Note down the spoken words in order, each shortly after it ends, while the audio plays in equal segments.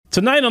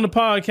Tonight on the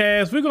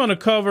podcast, we're going to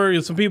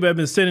cover, some people have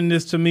been sending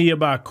this to me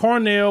about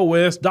Cornel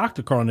West.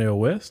 Dr. Cornel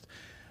West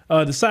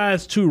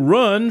decides to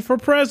run for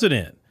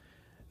president.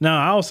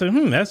 Now, I'll say,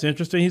 that's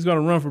interesting. He's going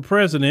to run for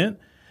president.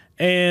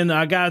 And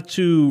I got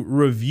to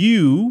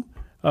review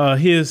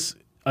his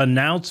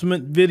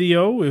announcement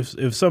video.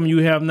 If some of you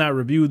have not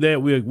reviewed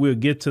that, we'll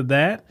get to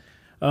that.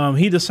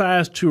 He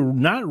decides to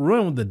not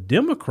run with the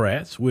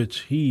Democrats,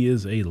 which he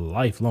is a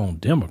lifelong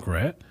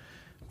Democrat.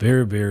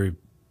 Very, very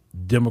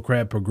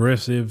Democrat,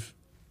 progressive,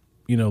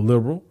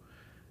 liberal.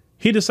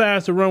 He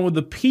decides to run with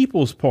the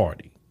People's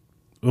Party.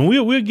 And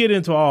we'll get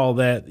into all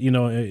that, a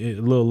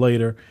little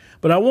later.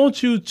 But I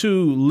want you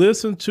to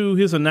listen to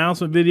his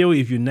announcement video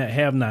if you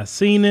have not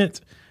seen it.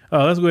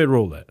 Let's go ahead and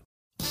roll that.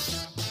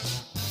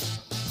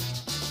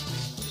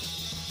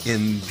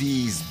 In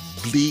these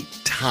bleak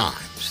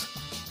times,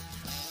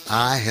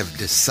 I have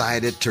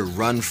decided to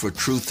run for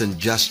truth and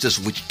justice,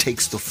 which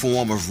takes the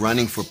form of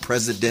running for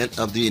president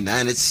of the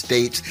United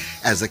States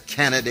as a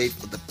candidate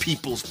for the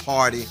People's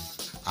Party.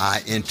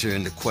 I enter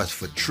into quest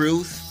for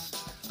truth.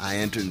 I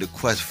enter into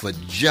quest for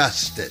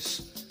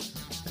justice.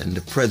 And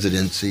the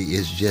presidency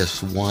is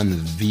just one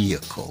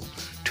vehicle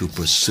to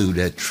pursue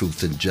that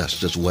truth and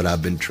justice, what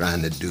I've been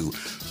trying to do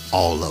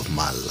all of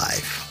my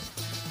life.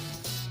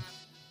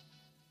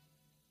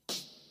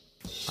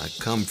 I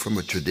come from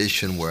a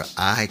tradition where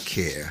I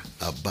care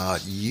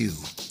about you.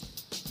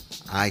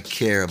 I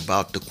care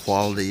about the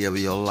quality of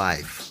your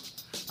life.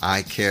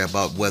 I care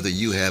about whether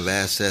you have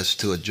access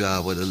to a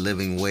job with a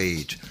living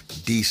wage,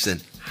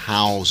 decent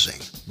housing,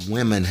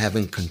 women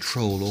having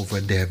control over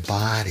their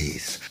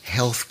bodies,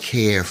 health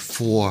care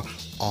for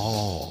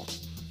all,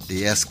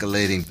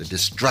 de-escalating the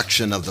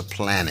destruction of the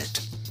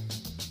planet,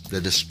 the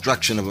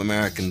destruction of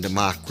American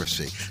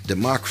democracy.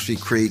 Democracy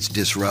creates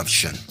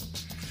disruption.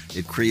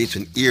 It creates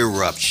an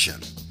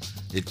eruption.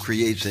 It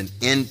creates an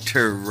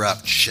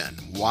interruption.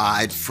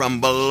 Wide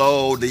from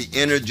below, the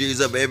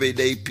energies of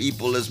everyday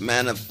people is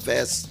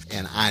manifest.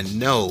 And I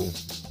know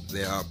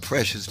there are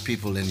precious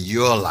people in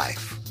your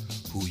life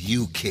who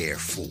you care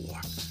for.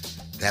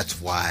 That's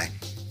why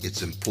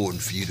it's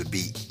important for you to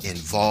be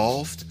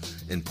involved,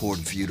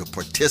 important for you to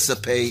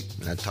participate.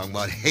 We're not talking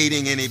about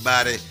hating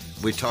anybody.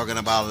 We're talking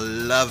about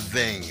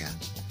loving.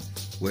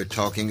 We're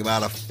talking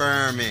about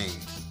affirming.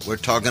 We're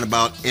talking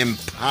about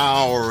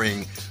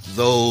empowering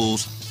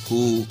those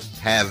who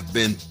have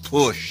been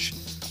pushed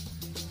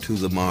to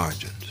the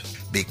margins,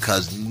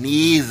 because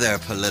neither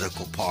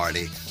political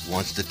party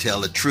wants to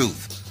tell the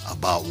truth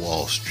about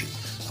Wall Street,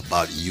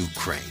 about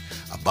Ukraine,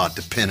 about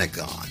the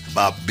Pentagon,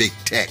 about big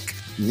tech.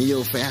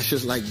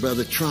 Neo-fascists like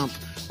Brother Trump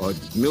or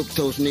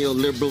milquetoast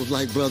neoliberals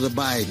like Brother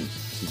Biden.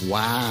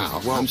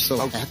 Wow, I'm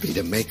so happy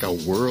to make a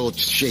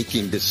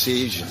world-shaking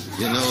decision.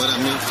 You know what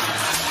I mean?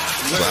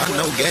 Well, I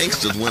know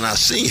gangsters when I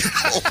see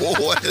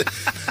them.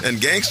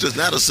 And gangster's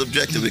not a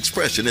subjective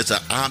expression. It's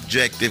an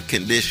objective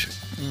condition.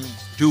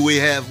 Do we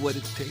have what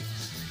it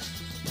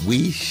takes?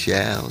 We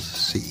shall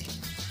see.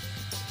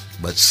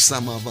 But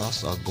some of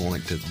us are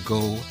going to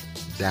go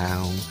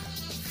down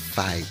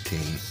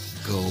fighting,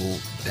 go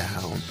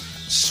down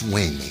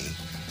swinging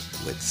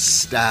with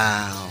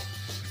style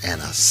and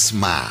a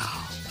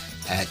smile,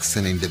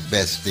 accenting the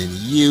best in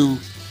you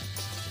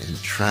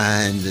and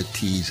trying to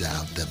tease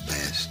out the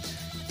best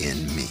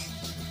in me.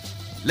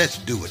 Let's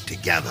do it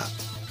together.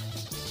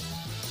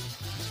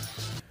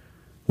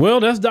 Well,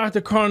 that's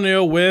Dr.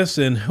 Cornel West,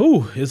 and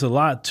it's a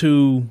lot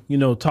to,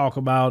 talk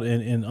about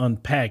and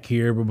unpack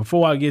here. But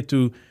before I get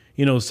to,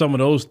 some of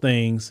those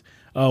things,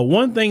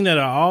 one thing that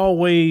I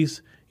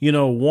always,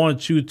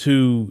 want you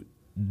to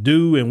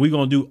do, and we're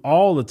going to do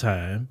all the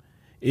time,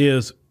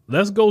 is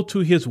let's go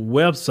to his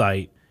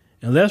website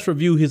and let's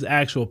review his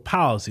actual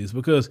policies,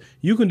 because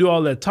you can do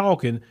all that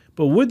talking,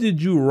 but what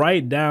did you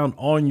write down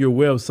on your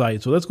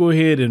website? So let's go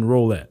ahead and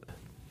roll that.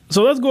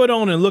 So let's go ahead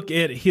on and look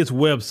at his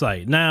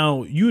website.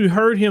 Now, you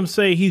heard him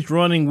say he's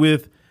running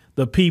with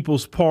the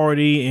People's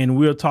Party, and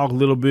we'll talk a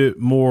little bit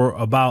more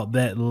about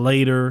that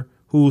later,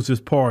 who's his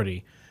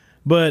party.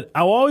 But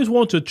I always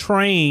want to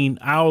train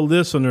our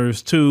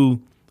listeners to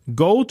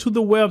go to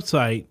the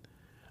website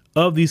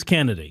of these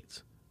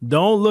candidates.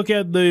 Don't look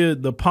at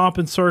the pomp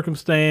and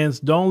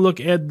circumstance. Don't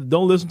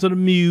listen to the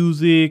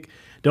music.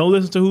 Don't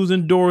listen to who's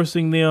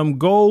endorsing them.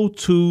 Go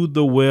to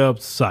the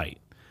website.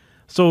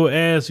 So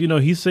as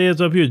he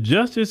says up here,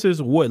 justice is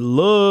what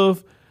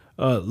love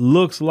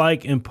looks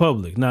like in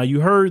public. Now, you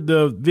heard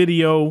the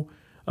video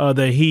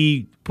that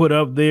he put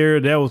up there.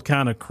 That was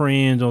kind of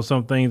cringe on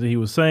some things that he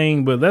was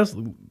saying, but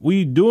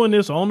we doing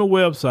this on the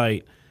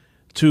website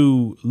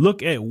to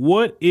look at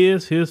what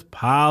is his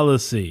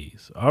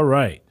policies. All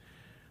right.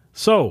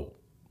 So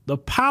the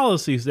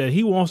policies that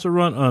he wants to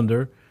run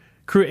under: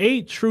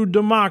 create true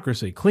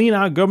democracy, clean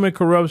out government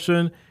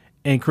corruption,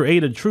 and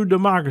create a true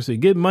democracy,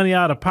 get money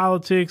out of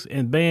politics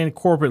and ban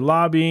corporate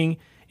lobbying,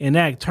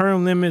 enact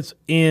term limits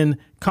in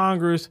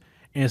Congress,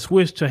 and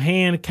switch to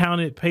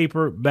hand-counted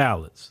paper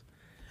ballots.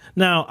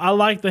 Now, I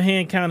like the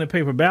hand-counted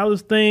paper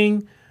ballots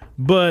thing,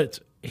 but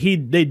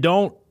they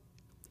don't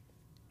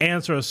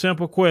answer a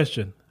simple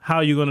question. how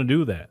are you going to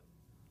do that?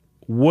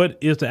 What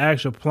is the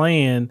actual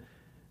plan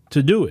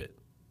to do it?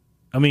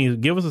 I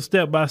mean, give us a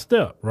step by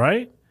step,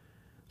 right?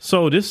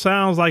 So this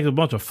sounds like a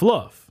bunch of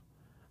fluff.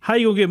 How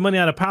you going to get money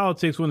out of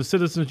politics when the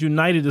Citizens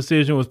United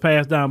decision was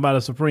passed down by the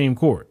Supreme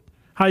Court?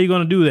 How are you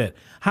going to do that?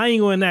 How are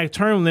you going to enact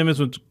term limits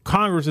when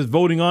Congress is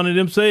voting on it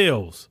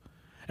themselves?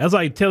 That's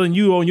like telling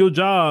you on your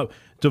job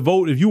to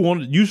vote if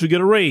you should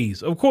get a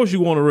raise. Of course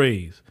you want a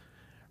raise.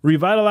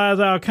 Revitalize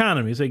our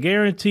economy. It's a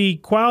guarantee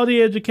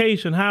quality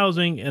education,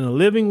 housing, and a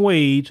living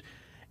wage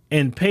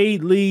and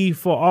paid leave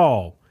for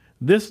all.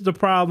 This is the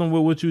problem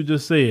with what you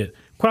just said.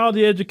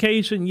 Quality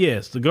education,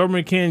 yes, the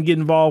government can get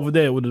involved with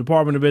that with the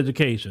Department of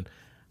Education.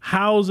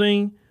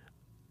 Housing,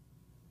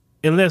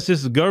 unless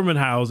this is government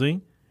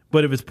housing,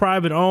 but if it's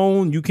private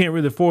owned, you can't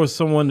really force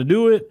someone to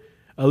do it.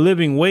 A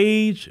living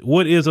wage,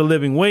 what is a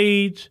living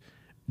wage?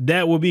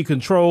 That will be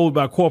controlled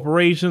by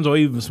corporations or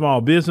even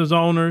small business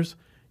owners.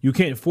 You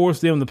can't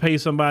force them to pay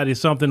somebody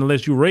something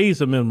unless you raise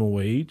the minimum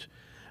wage.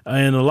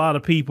 And a lot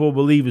of people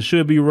believe it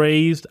should be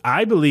raised.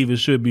 I believe it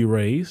should be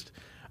raised,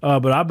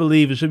 but I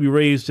believe it should be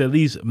raised to at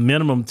least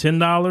minimum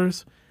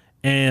 $10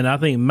 and I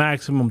think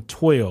maximum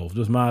 $12,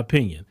 just my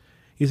opinion.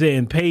 He said,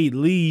 and paid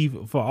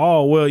leave for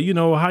all. Well, you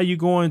know, how you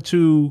going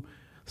to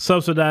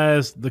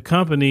subsidize the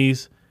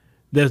companies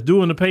that's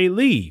doing the paid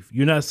leave?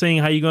 You're not saying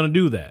how you're going to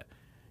do that.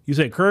 You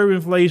said curb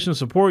inflation,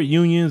 support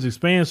unions,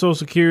 expand Social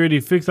Security,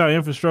 fix our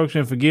infrastructure,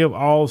 and forgive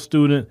all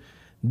student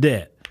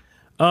debt.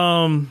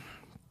 You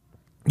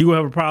will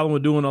have a problem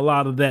with doing a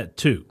lot of that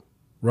too,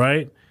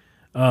 right?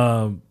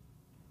 Curbing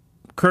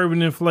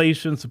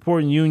inflation,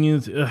 supporting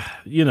unions,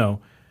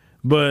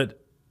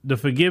 but the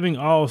forgiving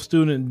all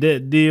student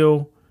debt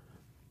deal,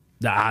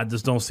 I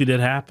just don't see that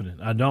happening.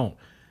 I don't.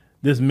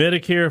 This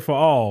Medicare for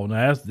all,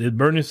 now that's the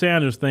Bernie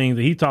Sanders thing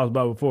that he talked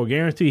about before,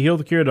 guarantee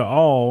health care to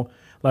all,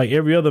 like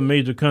every other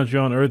major country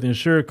on earth,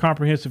 ensure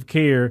comprehensive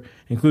care,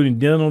 including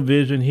dental,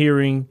 vision,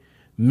 hearing,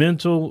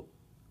 mental,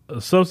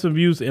 substance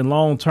abuse, and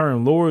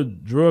long-term, lower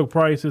drug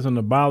prices, and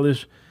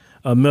abolish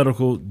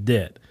medical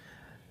debt.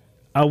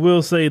 I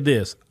will say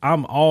this.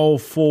 I'm all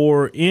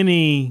for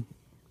any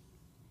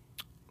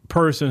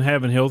person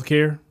having health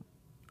care.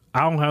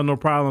 I don't have no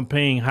problem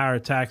paying higher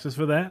taxes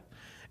for that.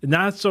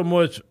 Not so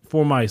much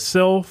for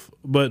myself,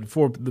 but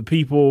for the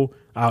people,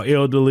 our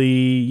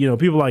elderly,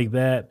 people like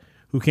that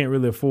who can't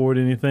really afford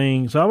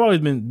anything. So I've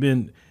always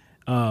been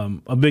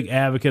a big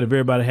advocate of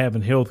everybody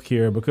having health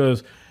care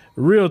because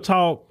real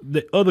talk,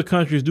 the other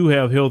countries do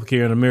have health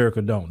care and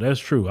America don't.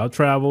 That's true. I've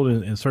traveled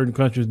and certain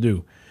countries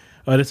do.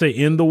 They say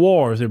end the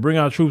wars. They bring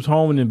our troops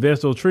home and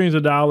invest those trillions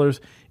of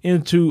dollars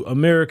into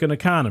American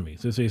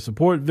economies. They say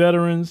support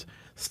veterans,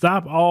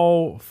 stop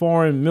all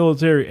foreign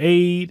military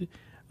aid,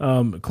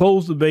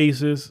 close the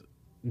bases,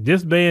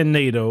 disband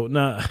NATO.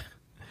 Now,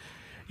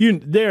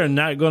 they're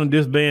not going to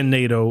disband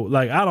NATO.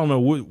 Like, I don't know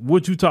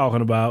what you're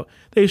talking about.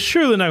 They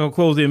surely not going to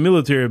close their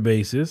military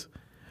bases.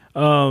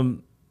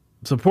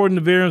 Supporting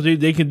the veterans,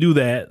 they can do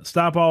that.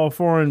 Stop all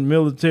foreign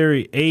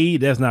military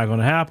aid. That's not going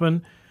to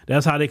happen.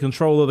 That's how they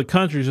control other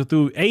countries, is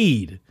through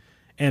aid.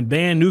 And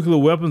ban nuclear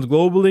weapons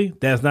globally.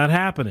 That's not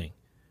happening.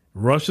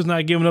 Russia's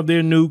not giving up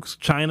their nukes.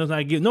 China's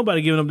not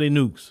nobody giving up their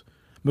nukes,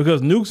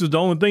 because nukes is the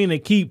only thing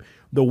that keep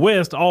the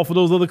West off of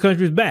those other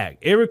countries back.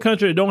 Every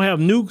country that don't have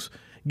nukes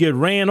get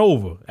ran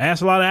over.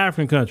 Ask a lot of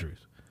African countries.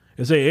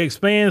 They say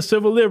expand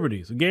civil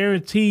liberties,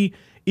 guarantee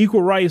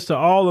equal rights to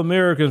all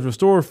Americans,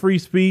 restore free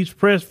speech,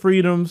 press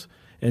freedoms,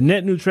 and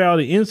net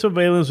neutrality, end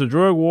surveillance, a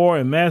drug war,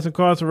 and mass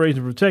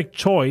incarceration, protect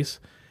choice.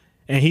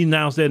 And he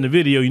announced that in the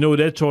video. You know what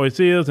that choice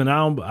is? And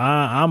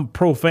I'm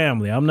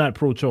pro-family. I'm not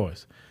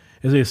pro-choice.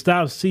 It says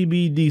stop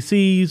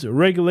CBDCs,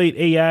 regulate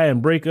AI,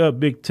 and break up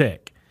big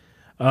tech.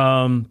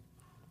 Right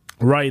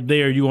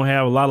there, you're going to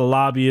have a lot of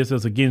lobbyists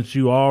that's against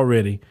you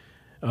already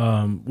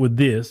with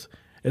this.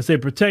 It say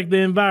protect the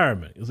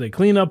environment. It say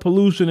clean up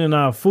pollution in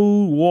our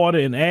food, water,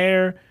 and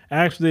air.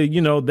 Actually,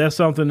 that's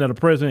something that a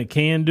president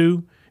can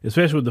do,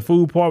 especially with the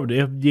food part, with the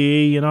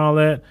FDA and all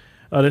that.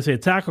 They say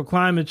tackle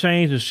climate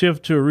change and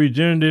shift to a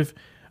regenerative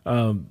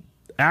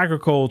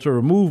agriculture,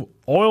 remove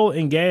oil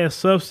and gas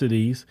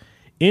subsidies,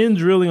 end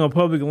drilling on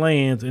public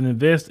lands, and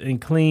invest in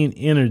clean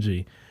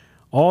energy.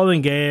 Oil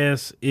and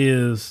gas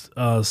is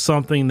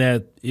something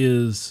that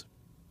is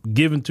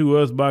given to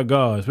us by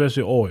God,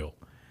 especially oil.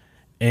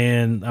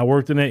 And I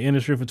worked in that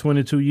industry for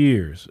 22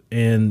 years,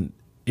 and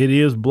it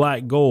is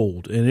black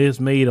gold, and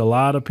it's made a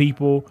lot of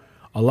people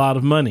a lot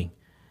of money.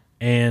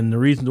 And the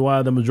reason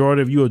why the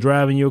majority of you are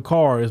driving your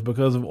car is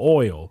because of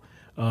oil.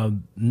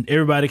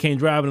 Everybody can't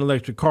drive an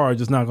electric car. It's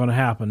just not going to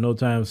happen no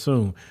time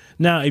soon.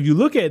 Now, if you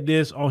look at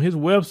this on his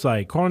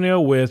website,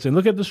 Cornel West, and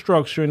look at the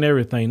structure and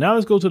everything. Now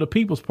let's go to the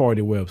People's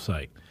Party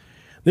website.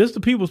 This is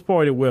the People's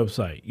Party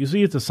website. You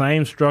see it's the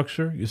same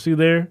structure. You see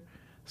there?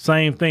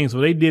 Same thing. So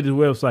they did his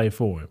website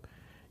for him.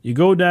 You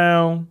go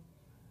down,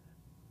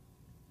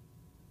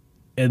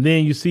 and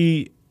then you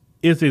see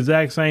it's the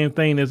exact same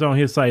thing that's on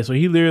his site. So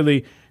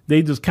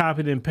they just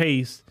copied and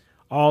paste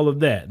all of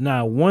that.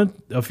 Now,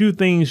 a few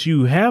things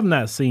you have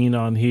not seen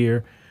on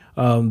here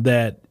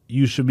that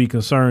you should be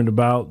concerned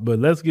about. But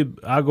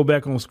I'll go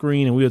back on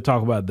screen and we'll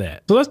talk about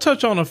that. So let's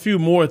touch on a few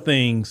more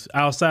things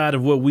outside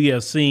of what we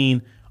have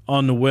seen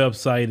on the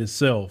website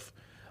itself.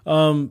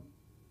 I'll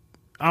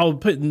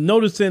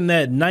notice in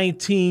that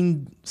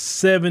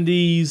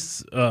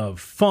 1970s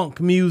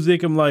funk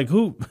music. I'm like,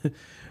 who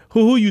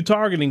you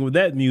targeting with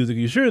that music?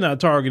 You're sure not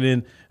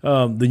targeting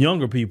the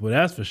younger people.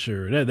 That's for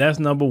sure. That's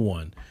number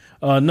one.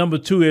 Number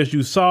two, as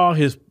you saw,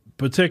 his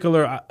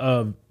particular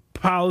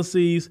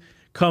policies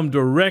come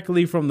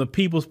directly from the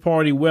People's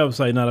Party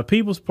website. Now, the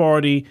People's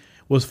Party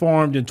was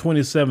formed in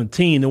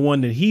 2017, the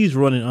one that he's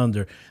running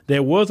under.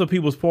 There was a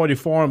People's Party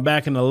formed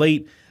back in the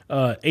late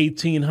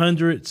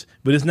 1800s,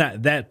 but it's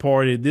not that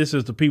party. This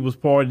is the People's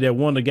Party that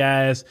one of the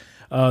guys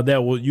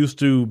that used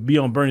to be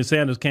on Bernie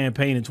Sanders'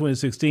 campaign in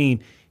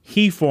 2016,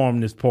 he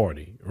formed this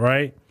party,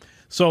 right?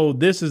 So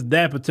this is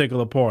that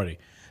particular party.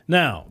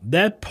 Now,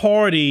 that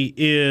party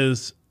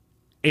is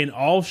an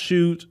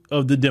offshoot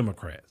of the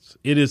Democrats.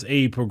 It is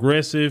a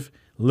progressive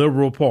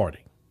liberal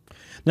party.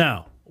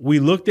 Now, we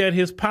looked at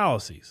his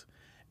policies,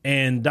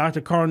 and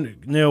Dr.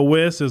 Cornel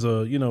West is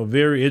a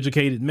very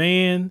educated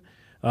man.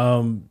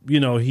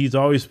 He's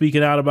always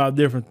speaking out about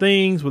different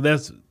things, but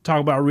let's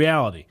talk about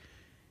reality.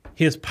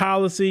 His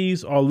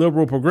policies are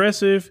liberal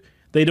progressive.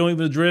 They don't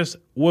even address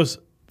what's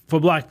for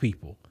black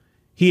people.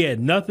 He had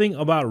nothing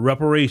about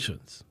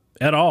reparations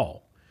at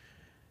all.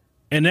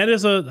 And that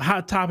is a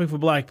hot topic for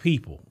black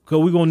people because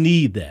we're going to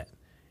need that.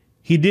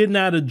 He did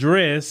not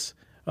address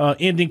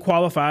ending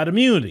qualified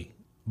immunity.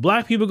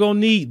 Black people are going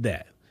to need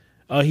that.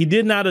 He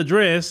did not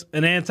address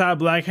an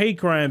anti-black hate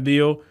crime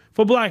bill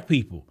for black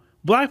people.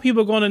 Black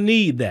people are going to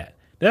need that.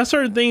 There's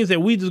certain things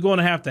that we just going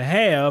to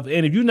have.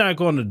 And if you're not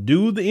going to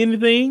do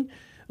anything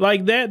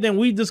like that, then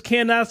we just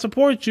cannot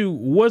support you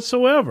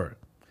whatsoever.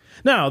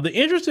 Now, the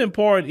interesting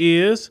part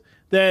is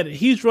that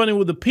he's running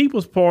with the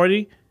People's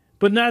Party,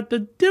 but not the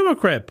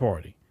Democrat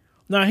Party.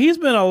 Now, he's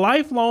been a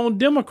lifelong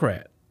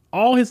Democrat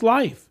all his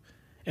life,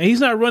 and he's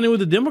not running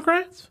with the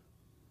Democrats.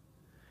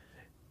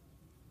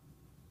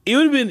 It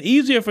would have been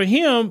easier for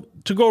him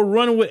to go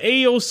running with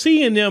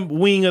AOC and them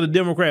wing of the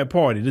Democrat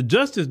Party, the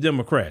Justice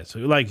Democrats,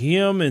 like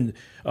him and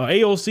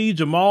AOC,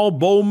 Jamal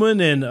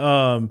Bowman and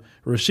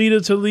Rashida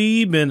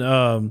Tlaib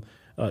and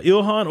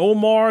Ilhan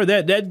Omar,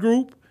 that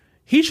group.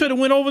 He should have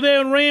went over there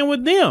and ran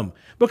with them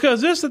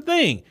because this is the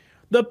thing.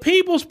 The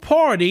People's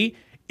Party,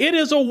 it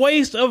is a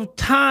waste of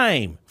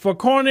time for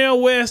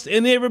Cornel West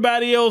and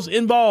everybody else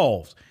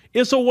involved.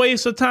 It's a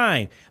waste of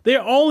time.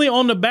 They're only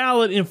on the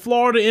ballot in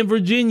Florida and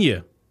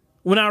Virginia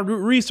when I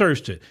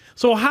researched it.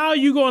 So how are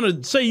you going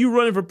to say you're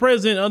running for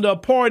president under a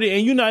party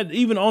and you're not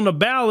even on the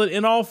ballot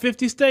in all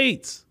 50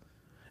 states?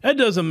 That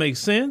doesn't make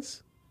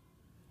sense.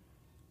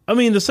 I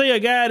mean, to say a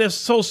guy that's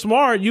so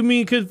smart, you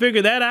mean could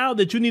figure that out,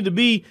 that you need to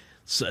be,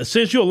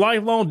 since you're a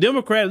lifelong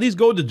Democrat, at least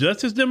go to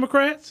Justice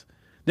Democrats?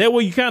 That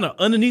way you kind of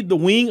underneath the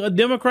wing of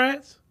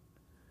Democrats?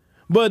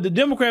 But the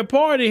Democrat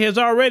Party has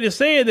already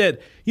said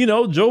that,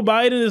 Joe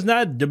Biden is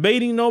not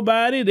debating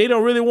nobody. They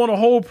don't really want to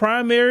hold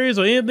primaries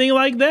or anything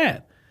like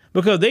that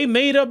because they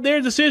made up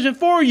their decision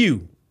for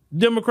you,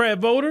 Democrat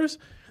voters,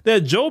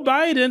 that Joe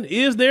Biden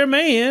is their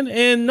man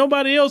and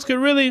nobody else could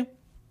really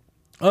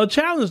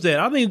challenge that.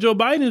 I think Joe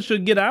Biden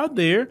should get out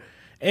there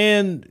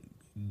and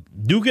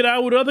duke it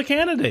out with other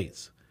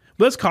candidates.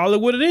 Let's call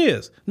it what it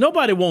is.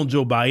 Nobody wants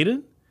Joe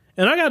Biden.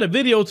 And I got a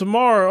video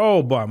tomorrow.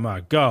 Oh,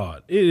 my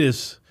God.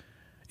 It's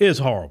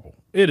horrible.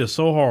 It is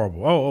so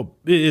horrible. Oh,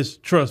 it is.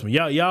 Trust me.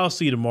 Y'all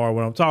see tomorrow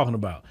what I'm talking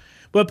about.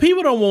 But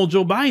people don't want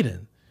Joe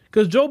Biden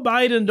because Joe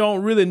Biden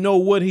don't really know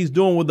what he's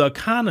doing with the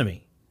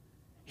economy.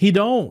 He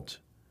don't.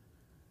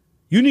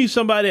 You need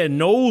somebody that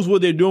knows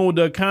what they're doing with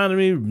the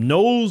economy,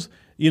 knows,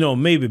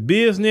 maybe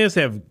business,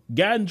 have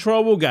gotten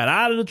trouble, got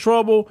out of the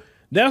trouble.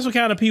 That's the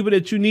kind of people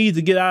that you need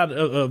to get out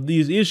of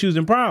these issues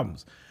and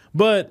problems.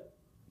 But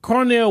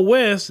Cornel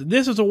West,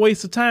 this is a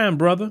waste of time,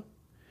 brother.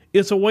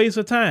 It's a waste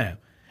of time.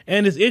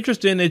 And it's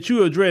interesting that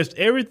you addressed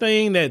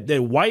everything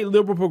that white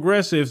liberal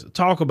progressives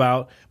talk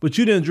about, but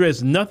you didn't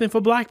address nothing for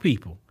black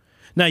people.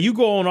 Now, you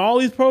go on all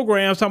these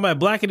programs talking about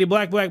blackity,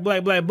 black, black,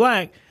 black, black,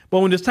 black, but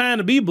when it's time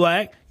to be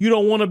black, you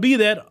don't want to be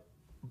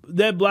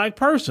that black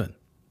person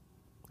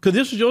because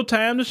this is your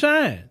time to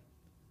shine.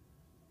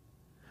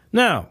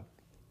 Now,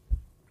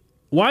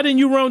 why didn't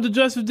you run with the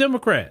Justice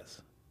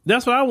Democrats?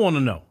 That's what I want to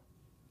know.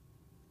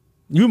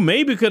 You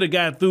maybe could have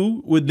got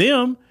through with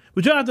them,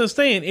 but you have to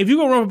understand, if you're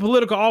going to run for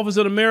political office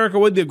in America,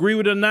 whether you agree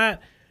with it or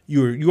not,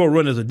 you're going to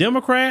run as a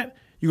Democrat,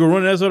 you're going to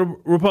run as a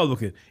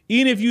Republican.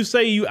 Even if you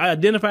say you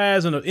identify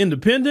as an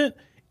independent,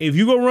 if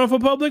you're going to run for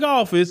public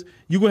office,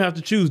 you're going to have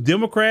to choose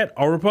Democrat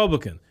or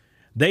Republican.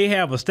 They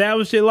have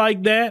established it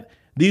like that.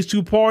 These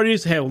two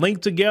parties have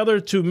linked together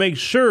to make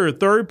sure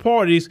third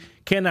parties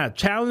cannot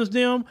challenge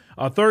them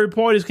or third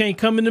parties can't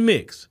come in the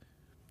mix.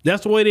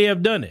 That's the way they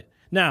have done it.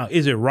 Now,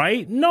 is it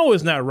right? No,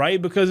 it's not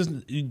right because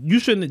you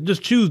shouldn't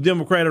just choose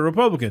Democrat or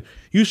Republican.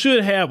 You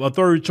should have a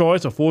third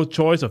choice, a fourth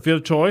choice, a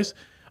fifth choice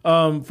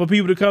for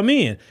people to come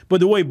in.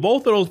 But the way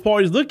both of those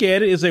parties look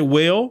at it is say,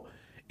 well,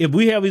 if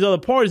we have these other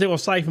parties, they're going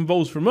to siphon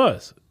votes from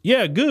us.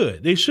 Yeah,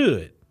 good. They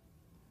should.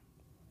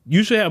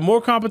 You should have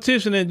more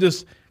competition than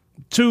just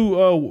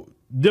two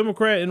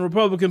Democrat and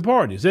Republican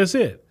parties. That's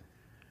it.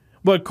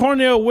 But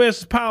Cornel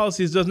West's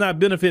policies does not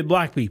benefit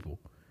black people.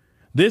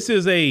 This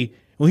is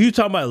when you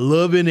talk about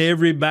loving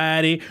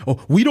everybody, or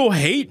we don't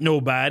hate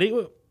nobody.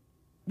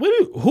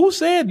 Who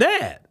said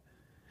that?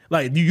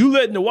 Like, you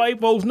letting the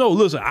white folks know,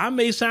 listen, I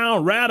may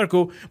sound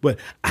radical, but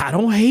I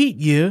don't hate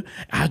you.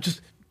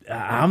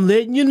 I'm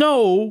letting you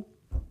know.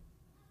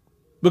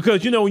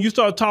 Because, when you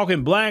start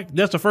talking black,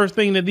 that's the first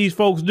thing that these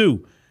folks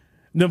do.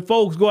 Them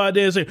folks go out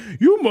there and say,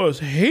 you must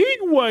hate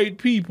white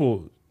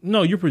people.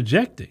 No, you're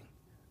projecting.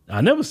 I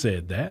never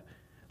said that.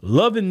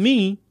 Loving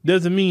me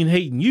doesn't mean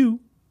hating you,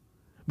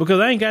 because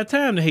I ain't got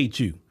time to hate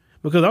you,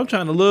 because I'm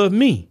trying to love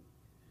me.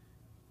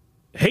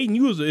 Hating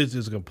you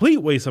is a complete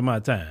waste of my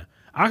time.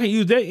 I can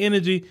use that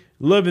energy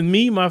loving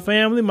me, my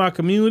family, my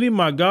community,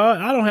 my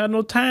God. I don't have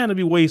no time to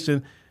be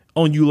wasting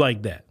on you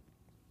like that.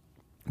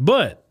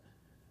 But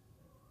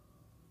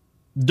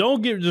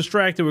don't get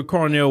distracted with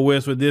Cornel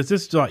West with this.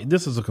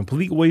 This is a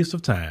complete waste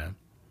of time.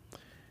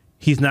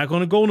 He's not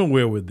going to go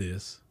nowhere with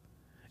this.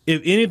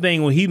 If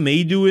anything, what he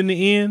may do in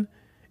the end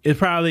is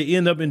probably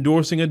end up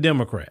endorsing a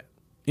Democrat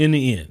in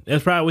the end.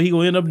 That's probably what he's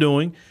going to end up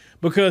doing,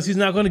 because he's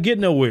not going to get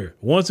nowhere.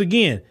 Once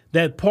again,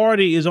 that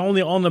party is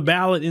only on the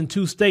ballot in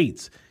 2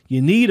 states.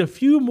 You need a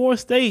few more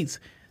states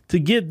to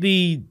get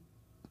the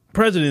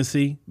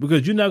presidency,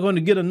 because you're not going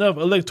to get enough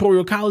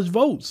electoral college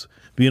votes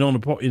being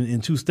on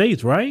in 2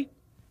 states, right?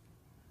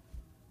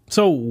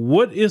 So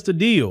what is the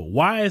deal?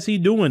 Why is he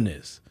doing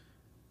this?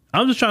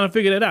 I'm just trying to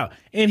figure that out.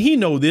 And he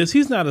know this.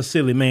 He's not a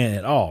silly man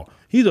at all.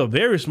 He's a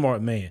very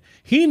smart man.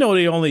 He know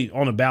they only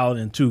on the ballot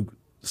in 2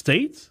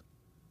 states.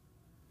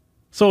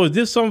 So is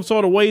this some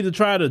sort of way to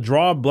try to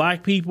draw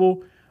black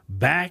people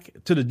back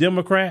to the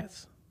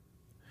Democrats?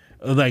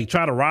 Like,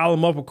 try to rile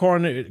them up with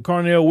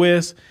Cornel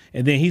West,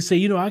 and then he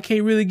say, I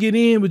can't really get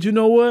in, but you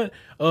know what?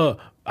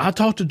 I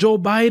talked to Joe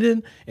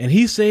Biden, and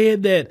he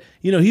said that,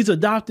 he's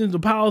adopting the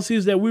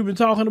policies that we've been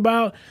talking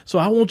about. So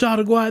I want y'all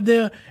to go out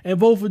there and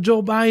vote for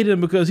Joe Biden,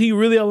 because he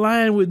really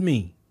aligned with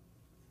me.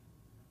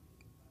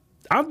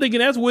 I'm thinking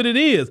that's what it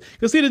is.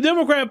 Because, see, the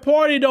Democrat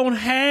Party don't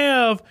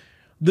have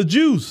the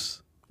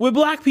juice with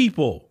black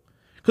people,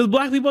 because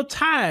black people are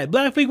tired.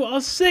 Black people are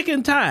sick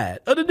and tired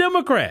of the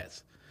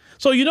Democrats.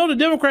 So, the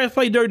Democrats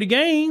play dirty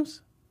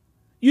games.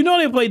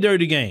 They play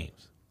dirty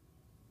games.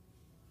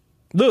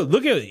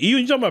 Look at it.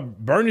 Even you talking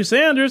about Bernie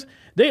Sanders,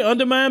 they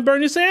undermine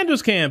Bernie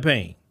Sanders'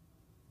 campaign.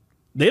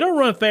 They don't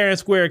run fair and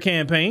square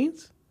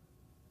campaigns.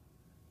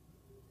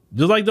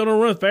 Just like they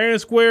don't run fair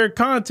and square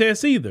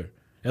contests either.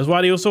 That's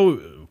why they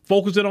also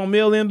focusing on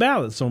mail-in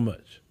ballots so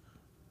much.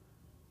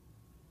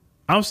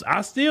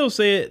 I still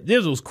said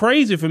this was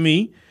crazy for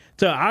me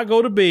till I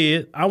go to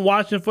bed. I'm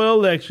watching for the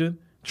election.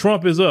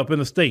 Trump is up in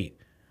the state.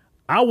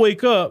 I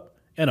wake up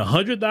and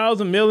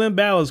 100,000 mail-in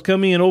ballots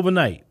come in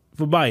overnight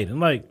for Biden.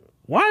 Like,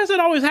 why is it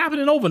always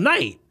happening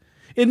overnight?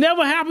 It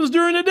never happens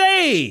during the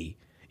day.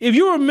 If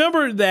you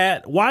remember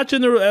that,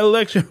 watching the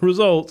election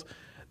results,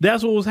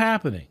 that's what was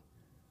happening.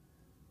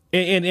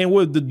 And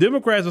what the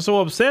Democrats are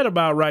so upset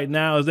about right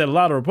now is that a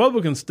lot of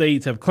Republican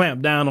states have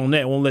clamped down on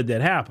that and won't let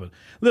that happen.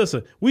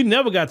 Listen, we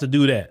never got to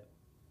do that.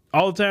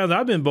 All the times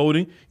I've been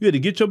voting, you had to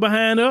get your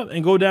behind up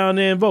and go down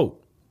there and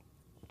vote.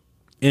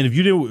 And if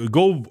you didn't,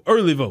 go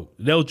early vote.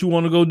 That's what you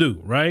want to go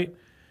do, right?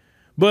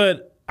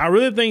 But I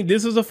really think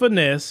this is a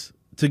finesse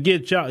to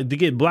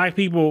get black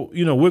people,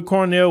 with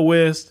Cornel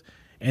West,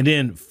 and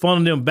then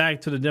funnel them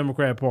back to the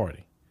Democrat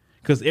Party.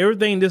 Because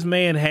everything this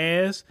man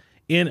has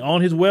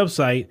on his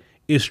website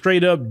is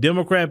straight up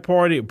Democrat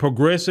Party,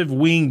 progressive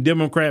wing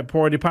Democrat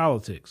Party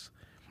politics.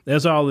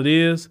 That's all it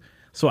is.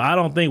 So I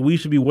don't think we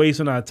should be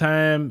wasting our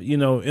time,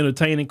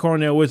 entertaining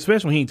Cornel West,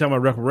 especially when he ain't talking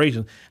about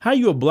reparations. How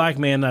you a black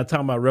man not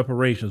talking about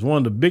reparations? One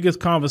of the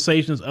biggest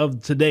conversations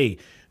of today.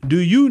 Do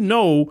you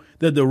know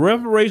that the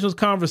reparations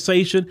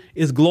conversation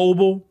is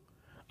global?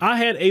 I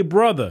had a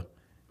brother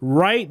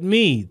write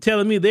me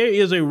telling me there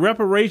is a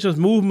reparations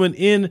movement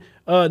in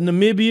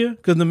Namibia,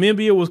 because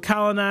Namibia was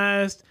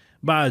colonized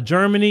by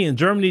Germany, and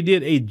Germany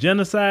did a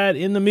genocide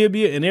in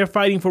Namibia, and they're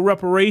fighting for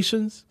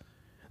reparations.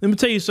 Let me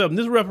tell you something.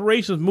 This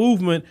reparations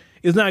movement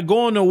is not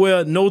going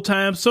nowhere no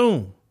time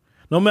soon.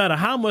 No matter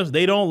how much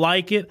they don't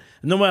like it,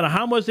 no matter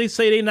how much they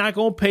say they're not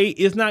going to pay,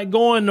 it's not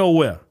going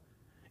nowhere.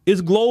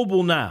 It's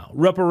global now,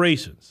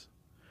 reparations.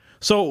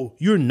 So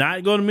you're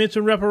not going to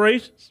mention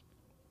reparations,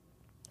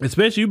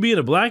 especially you being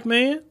a black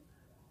man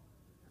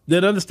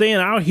that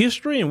understand our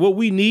history and what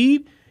we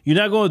need. You're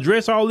not going to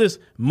address all this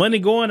money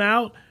going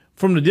out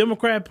from the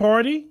Democrat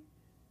Party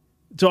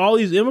to all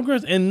these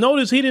immigrants. And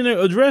notice he didn't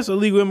address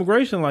illegal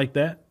immigration like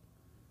that.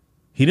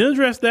 He didn't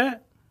address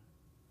that.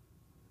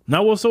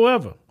 Not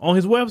whatsoever on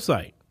his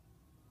website.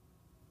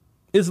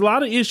 It's a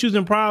lot of issues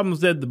and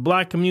problems that the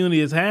black community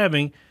is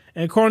having,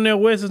 and Cornel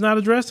West is not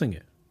addressing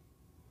it.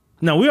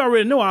 Now, we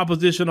already know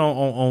opposition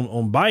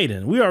on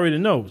Biden. We already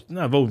know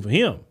not voting for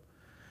him.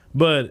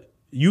 But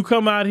you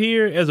come out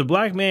here as a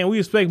black man, we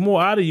expect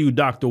more out of you,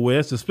 Dr.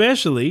 West,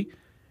 especially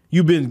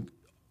you've been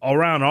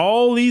around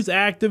all these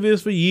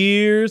activists for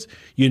years.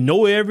 You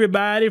know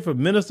everybody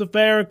from Minister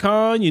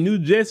Farrakhan. You knew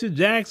Jesse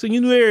Jackson.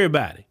 You knew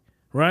everybody,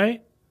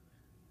 right?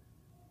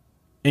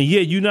 And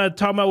yet you're not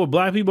talking about what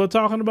black people are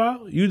talking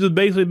about? You just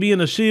basically being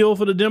a shield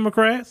for the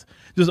Democrats?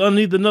 Just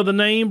underneath another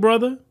name,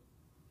 brother?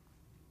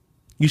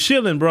 You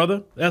shilling,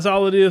 brother. That's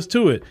all it is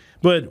to it.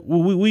 But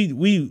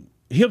we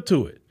hip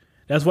to it.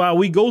 That's why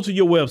we go to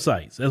your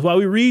websites. That's why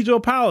we read your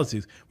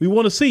policies. We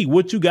want to see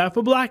what you got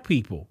for black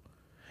people.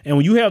 And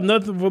when you have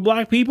nothing for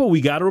black people,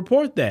 we got to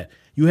report that.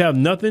 You have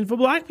nothing for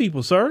black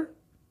people, sir.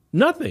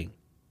 Nothing.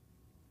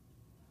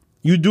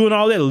 You doing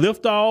all that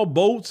lift all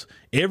boats,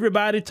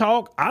 everybody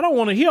talk. I don't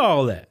want to hear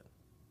all that.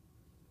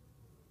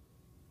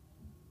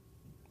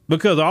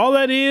 Because all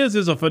that is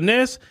a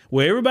finesse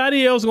where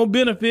everybody else is going to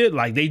benefit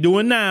like they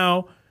doing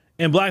now,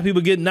 and black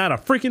people getting not a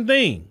freaking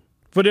thing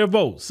for their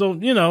votes. So,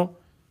 you know,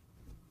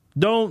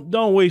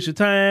 don't waste your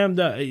time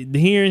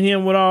hearing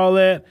him with all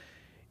that.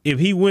 If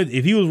he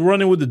was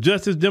running with the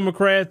Justice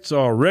Democrats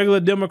or regular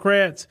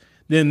Democrats,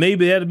 then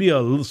maybe that'd be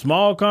a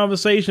small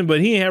conversation, but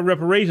he ain't have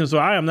reparations. So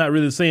I am not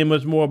really saying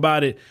much more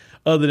about it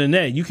other than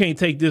that. You can't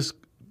take this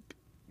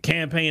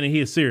campaign of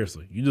his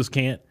seriously. You just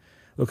can't,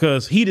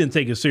 because he didn't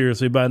take it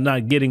seriously by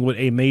not getting with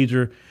a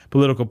major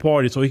political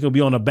party so he can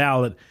be on a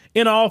ballot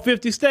in all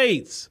 50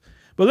 states.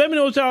 But let me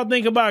know what y'all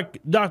think about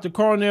Dr.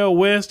 Cornel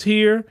West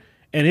here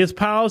and his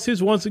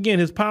policies. Once again,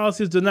 his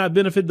policies do not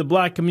benefit the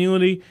black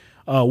community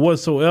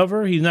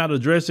whatsoever. He's not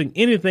addressing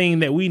anything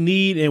that we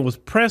need and was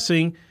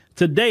pressing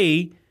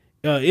today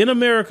in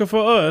America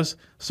for us.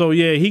 So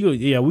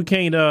yeah, we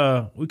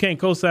can't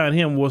co-sign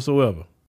him whatsoever.